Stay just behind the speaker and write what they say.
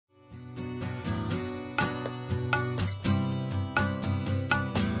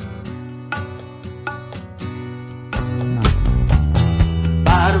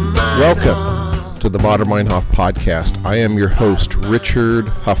Welcome to the Baader-Meinhof podcast. I am your host, Richard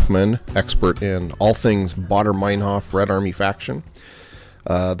Huffman, expert in all things Baader-Meinhof Red Army faction.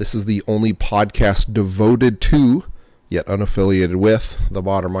 This is the only podcast devoted to, yet unaffiliated with, the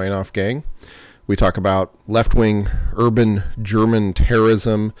Baader-Meinhof Gang. We talk about left-wing urban German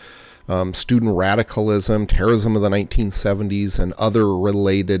terrorism, student radicalism, terrorism of the 1970s, and other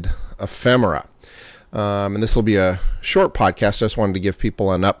related ephemera. And this will be a short podcast. I just wanted to give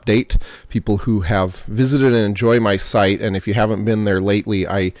people an update, people who have visited and enjoy my site. And if you haven't been there lately,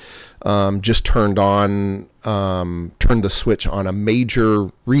 I just turned the switch on a major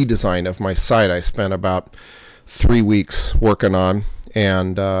redesign of my site. I spent about 3 weeks working on,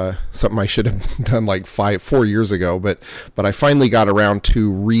 and something I should have done like 4 years ago, but I finally got around to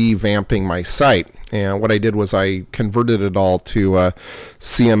revamping my site. And what I did was I converted it all to a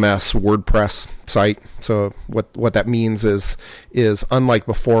CMS WordPress site. So what that means is unlike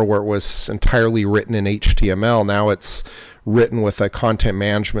before where it was entirely written in HTML, now it's written with a content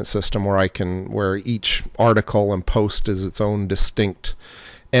management system where each article and post is its own distinct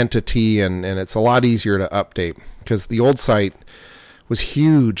entity, and it's a lot easier to update, because the old site was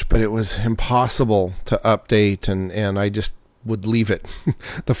huge, but it was impossible to update, and I just would leave it.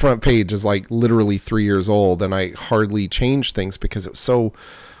 The front page is like literally 3 years old, and I hardly changed things because it was so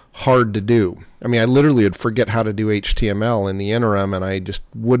hard to do. I mean, I literally would forget how to do HTML in the interim, and I just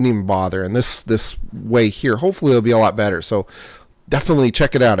wouldn't even bother. And this way here, hopefully it'll be a lot better. So definitely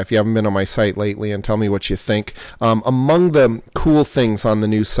check it out if you haven't been on my site lately, and tell me what you think. Among the cool things on the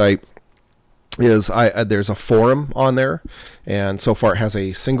new site is there's a forum on there, and so far it has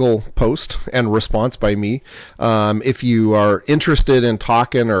a single post and response by me. If you are interested in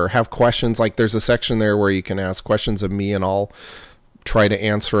talking or have questions, like there's a section there where you can ask questions of me and I'll try to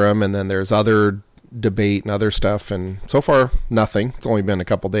answer them, and then there's other debate and other stuff, and so far nothing. It's only been a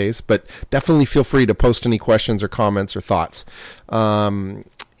couple days, but definitely feel free to post any questions or comments or thoughts.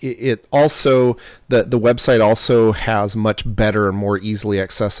 It also, the website also has much better and more easily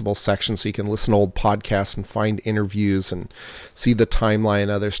accessible sections, so you can listen to old podcasts and find interviews and see the timeline and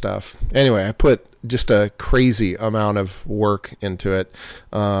other stuff. Anyway, I put just a crazy amount of work into it.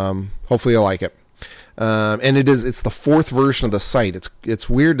 Hopefully you'll like it. And it's the fourth version of the site. It's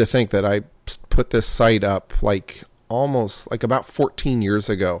weird to think that I put this site up almost about 14 years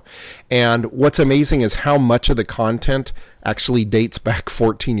ago. And what's amazing is how much of the content actually dates back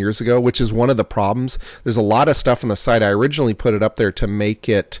 14 years ago, which is one of the problems. There's a lot of stuff on the site. I originally put it up there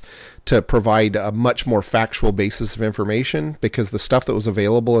to provide a much more factual basis of information, because the stuff that was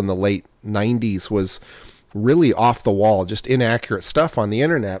available in the late 90s was really off the wall, just inaccurate stuff on the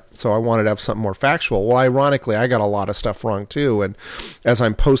internet. So I wanted to have something more factual. Well, ironically, I got a lot of stuff wrong too. And as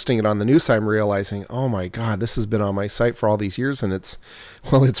I'm posting it on the new site, I'm realizing, oh my God, this has been on my site for all these years, and it's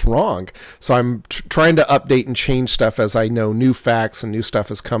wrong. So I'm trying to update and change stuff as I know new facts and new stuff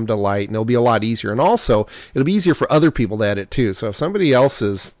has come to light, and it'll be a lot easier. And also it'll be easier for other people to edit too. So if somebody else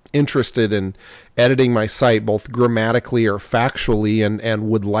is interested in editing my site, both grammatically or factually, and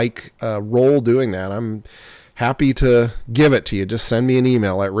would like a role doing that, I'm happy to give it to you. Just send me an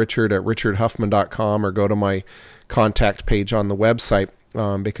email at richard@richardhuffman.com, or go to my contact page on the website,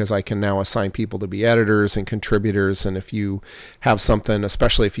 because I can now assign people to be editors and contributors. And if you have something,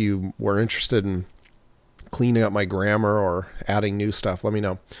 especially if you were interested in cleaning up my grammar or adding new stuff, let me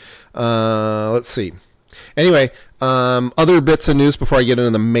know. Let's see. Anyway, other bits of news before I get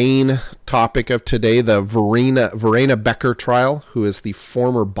into the main topic of today: the Verena Becker trial, who is the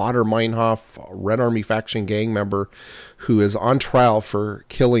former Baader-Meinhof Red Army faction gang member who is on trial for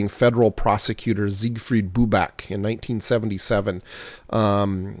killing federal prosecutor Siegfried Buback in 1977.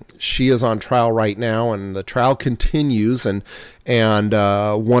 She is on trial right now, and the trial continues. And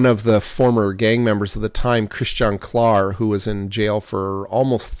one of the former gang members of the time, Christian Klar, who was in jail for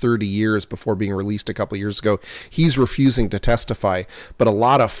almost 30 years before being released a couple of years ago, he's refusing to testify. But a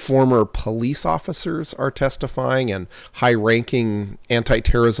lot of former police officers are testifying, and high-ranking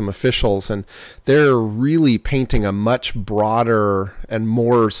anti-terrorism officials, and they're really painting a much broader and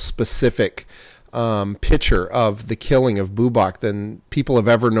more specific picture of the killing of Buback than people have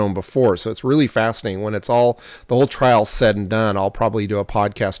ever known before. So it's really fascinating. When the whole trial said and done, I'll probably do a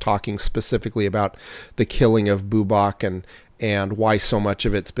podcast talking specifically about the killing of Buback and why so much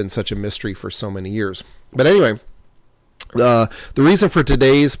of it's been such a mystery for so many years. But anyway, the reason for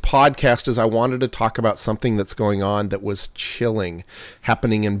today's podcast is I wanted to talk about something that's going on that was chilling,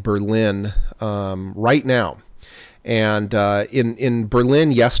 happening in Berlin right now. And in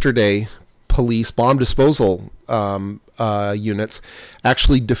Berlin yesterday, police bomb disposal units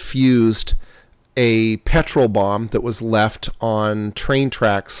actually defused a petrol bomb that was left on train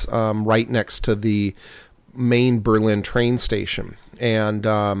tracks right next to the main Berlin train station. And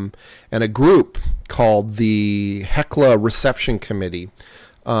a group called the Hekla Reception Committee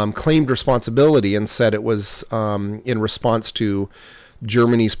claimed responsibility and said it was in response to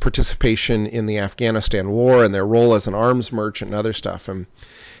Germany's participation in the Afghanistan war and their role as an arms merchant and other stuff.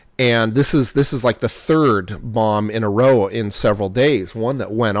 And this is like the third bomb in a row in several days, one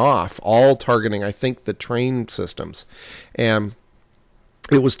that went off, all targeting, I think, the train systems. And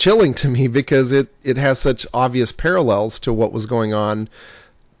it was chilling to me because it has such obvious parallels to what was going on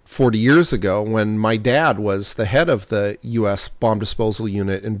 40 years ago when my dad was the head of the U.S. bomb disposal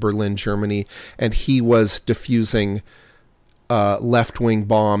unit in Berlin, Germany, and he was diffusing left-wing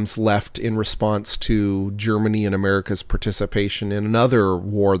bombs left in response to Germany and America's participation in another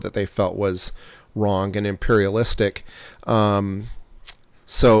war that they felt was wrong and imperialistic. So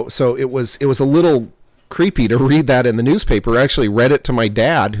it was a little creepy to read that in the newspaper. I actually read it to my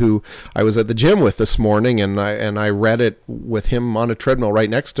dad, who I was at the gym with this morning, and I read it with him on a treadmill right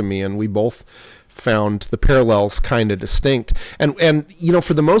next to me, and we both found the parallels kind of distinct. And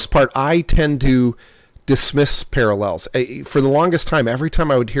for the most part, I tend to dismiss parallels. For the longest time, every time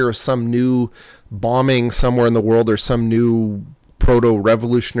I would hear of some new bombing somewhere in the world or some new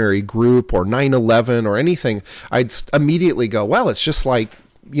proto-revolutionary group or 9/11 or anything, I'd immediately go, well, it's just like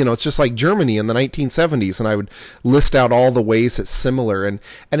Germany in the 1970s, and I would list out all the ways it's similar. And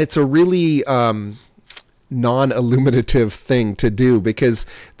it's a really non-illuminative thing to do, because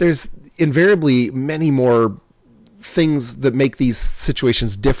there's invariably many more things that make these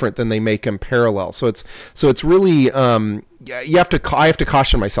situations different than they make them parallel. So it's really I have to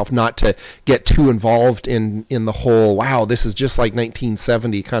caution myself not to get too involved in the whole, wow, this is just like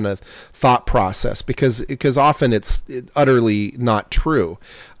 1970 kind of thought process, because often it's utterly not true.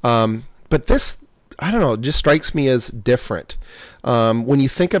 But this, I don't know, just strikes me as different. When you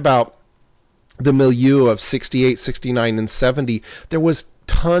think about the milieu of 68, 69, and 70, there was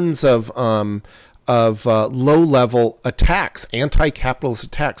tons of low-level attacks, anti-capitalist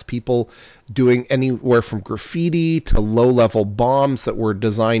attacks, people doing anywhere from graffiti to low-level bombs that were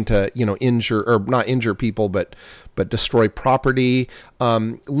designed to, injure, or not injure people, but destroy property.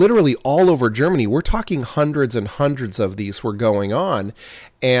 Literally all over Germany. We're talking hundreds and hundreds of these were going on.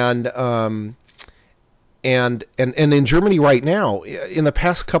 And in Germany right now, in the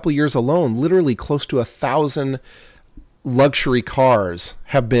past couple of years alone, literally close to 1,000 luxury cars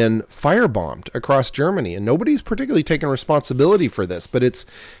have been firebombed across Germany, and nobody's particularly taken responsibility for this, but it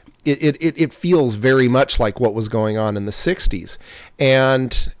feels very much like what was going on in the 60s.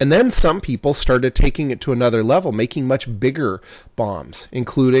 And then some people started taking it to another level, making much bigger bombs,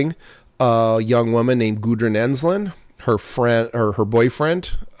 including a young woman named Gudrun Ensslin, her friend, or her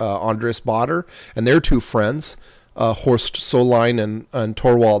boyfriend, Andres Baader, and their two friends, Horst Sollein and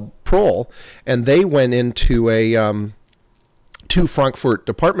Torwald Prohl, and they went into two Frankfurt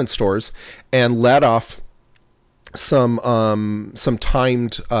department stores and let off some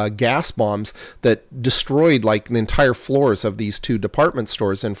timed gas bombs that destroyed like the entire floors of these two department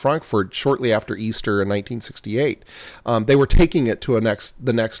stores in Frankfurt shortly after Easter in 1968. They were taking it to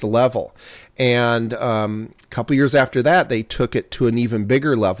the next level. And a couple years after that, they took it to an even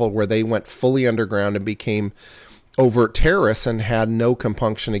bigger level where they went fully underground and became overt terrorists and had no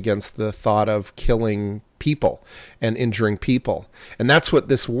compunction against the thought of killing people and injuring people. And that's what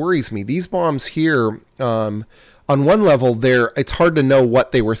this worries me. These bombs here, on one level, it's hard to know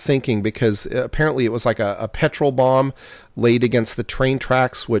what they were thinking, because apparently it was like a petrol bomb laid against the train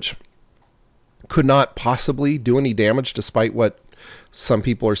tracks, which could not possibly do any damage, despite what some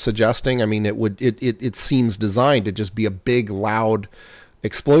people are suggesting. I mean, it seems designed to just be a big, loud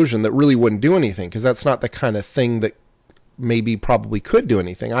explosion that really wouldn't do anything, because that's not the kind of thing that probably could do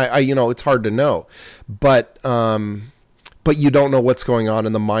anything. It's hard to know, but you don't know what's going on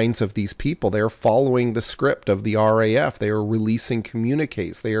in the minds of these people. They are following the script of the RAF. They are releasing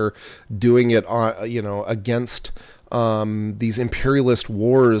communiques. They are doing it against these imperialist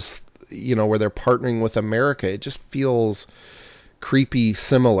wars, where they're partnering with America. It just feels creepy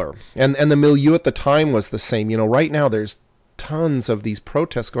similar. And the milieu at the time was the same. Right now there's tons of these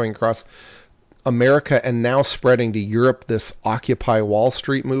protests going across America and now spreading to Europe, this Occupy Wall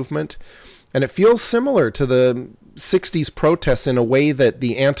Street movement. And it feels similar to the 60s protests in a way that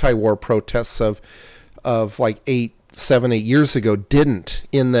the anti-war protests of like 7, 8 years ago didn't,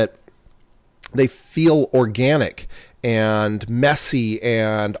 in that they feel organic and messy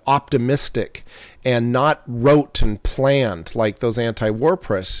and optimistic and not rote and planned like those anti-war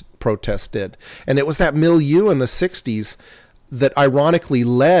protests did. And it was that milieu in the 60s that ironically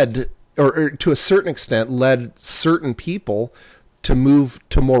led or to a certain extent, led certain people to move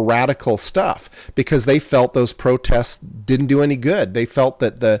to more radical stuff because they felt those protests didn't do any good. They felt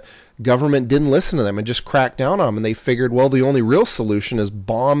that the government didn't listen to them and just cracked down on them. And they figured, well, the only real solution is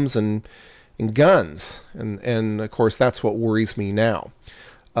bombs and guns. And of course, that's what worries me now.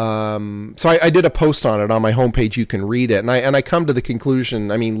 So I did a post on it on my homepage. You can read it. And I come to the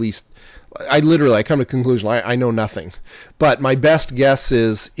conclusion, I mean, at least I come to the conclusion, I know nothing. But my best guess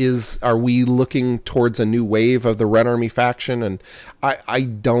is are we looking towards a new wave of the Red Army faction? And I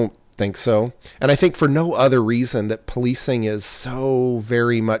don't think so. And I think for no other reason that policing is so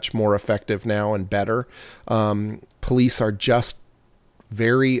very much more effective now and better. Police are just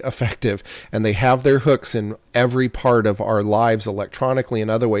very effective, and they have their hooks in every part of our lives electronically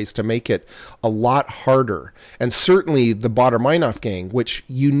and other ways to make it a lot harder. And certainly the Baader-Meinhof Gang, which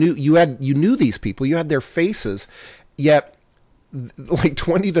you knew these people, you had their faces, yet like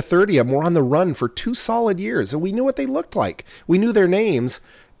 20 to 30 of them were on the run for 2 solid years, and we knew what they looked like. We knew their names.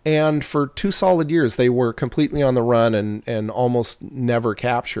 And for 2 solid years, they were completely on the run and almost never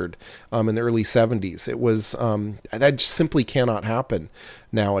captured in the early 70s. It was that just simply cannot happen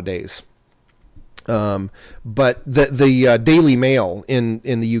nowadays. But the Daily Mail in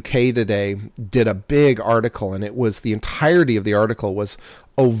the UK today did a big article, and it was the entirety of the article was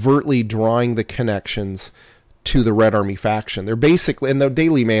overtly drawing the connections to the Red Army faction. They're basically, and the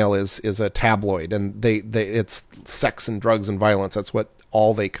Daily Mail is a tabloid, and it's sex and drugs and violence. That's what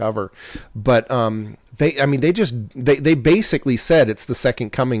all they cover. But they basically said it's the second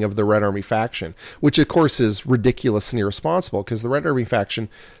coming of the Red Army faction, which of course is ridiculous and irresponsible because the Red Army faction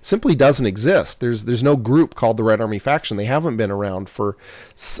simply doesn't exist. There's no group called the Red Army faction. They haven't been around for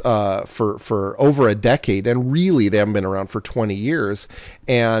over a decade, and really they haven't been around for 20 years.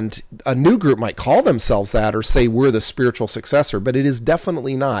 And a new group might call themselves that or say we're the spiritual successor, but it is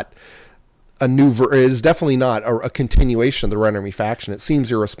definitely not it is definitely not a continuation of the Red Army faction. It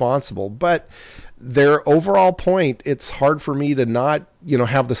seems irresponsible, but their overall point, it's hard for me to not,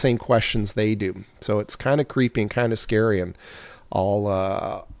 have the same questions they do. So it's kind of creepy and kind of scary, and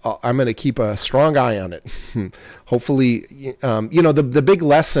I'm going to keep a strong eye on it. Hopefully, the big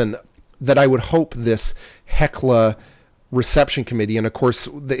lesson that I would hope this Hecla Reception Committee, and of course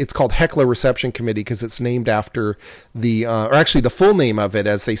it's called Hecla Reception Committee because it's named after or actually the full name of it,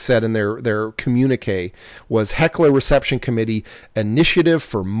 as they said in their communique, was Hecla Reception Committee Initiative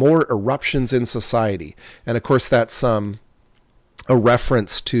for More Eruptions in Society. And of course that's a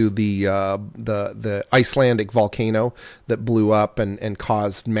reference to the Icelandic volcano that blew up and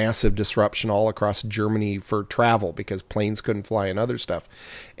caused massive disruption all across Germany for travel because planes couldn't fly and other stuff.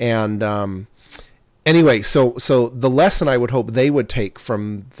 And anyway, so the lesson I would hope they would take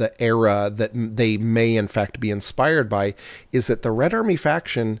from the era that they may in fact be inspired by is that the Red Army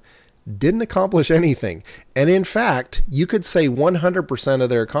faction didn't accomplish anything. And in fact, you could say 100% of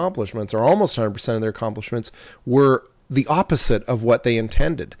their accomplishments, or almost 100% of their accomplishments, were the opposite of what they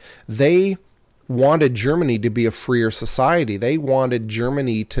intended. They wanted Germany to be a freer society. They wanted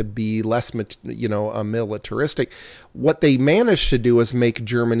Germany to be less, militaristic. What they managed to do is make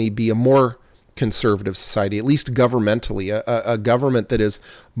Germany be a more conservative society, at least governmentally, a government that is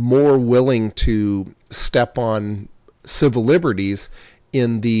more willing to step on civil liberties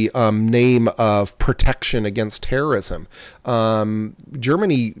in the name of protection against terrorism.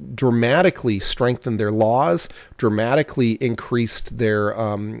 Germany dramatically strengthened their laws, dramatically increased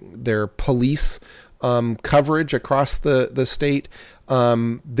their police coverage across the state.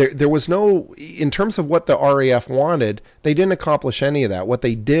 There was no, in terms of what the RAF wanted, they didn't accomplish any of that. What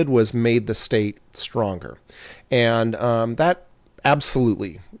they did was made the state stronger. And that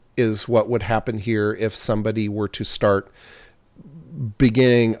absolutely is what would happen here if somebody were to start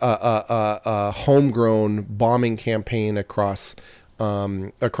beginning a homegrown bombing campaign across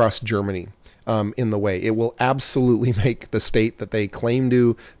Germany. In the way. It will absolutely make the state that they claim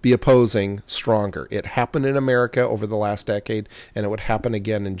to be opposing stronger. It happened in America over the last decade, and it would happen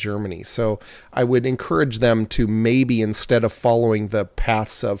again in Germany. So I would encourage them to maybe, instead of following the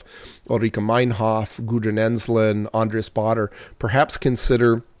paths of Ulrike Meinhof, Gudrun Ensslin, Andres Baader, perhaps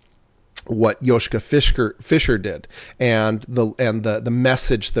consider what Joschka Fischer did, and the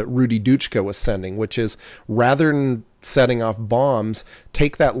message that Rudi Dutschke was sending, which is, rather than setting off bombs,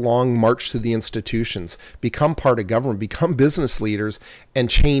 take that long march to the institutions, become part of government, become business leaders,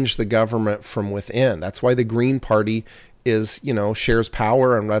 and change the government from within. That's why the Green Party shares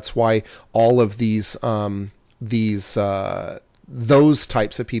power, and that's why all of those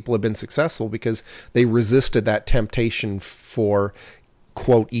types of people have been successful, because they resisted that temptation for,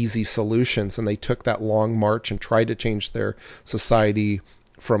 quote, easy solutions, and they took that long march and tried to change their society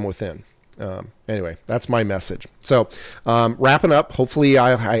from within. Anyway, that's my message. So, wrapping up, hopefully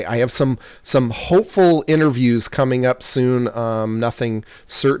I have some hopeful interviews coming up soon. Nothing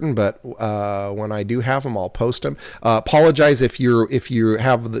certain, but when I do have them, I'll post them. Apologize if you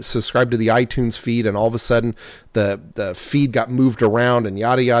have subscribed to the iTunes feed and all of a sudden the feed got moved around and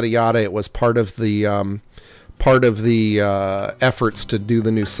yada yada yada. It was part of the efforts to do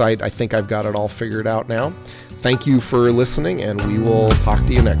the new site. I think I've got it all figured out now. Thank you for listening, and we will talk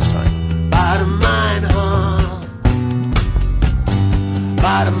to you next time.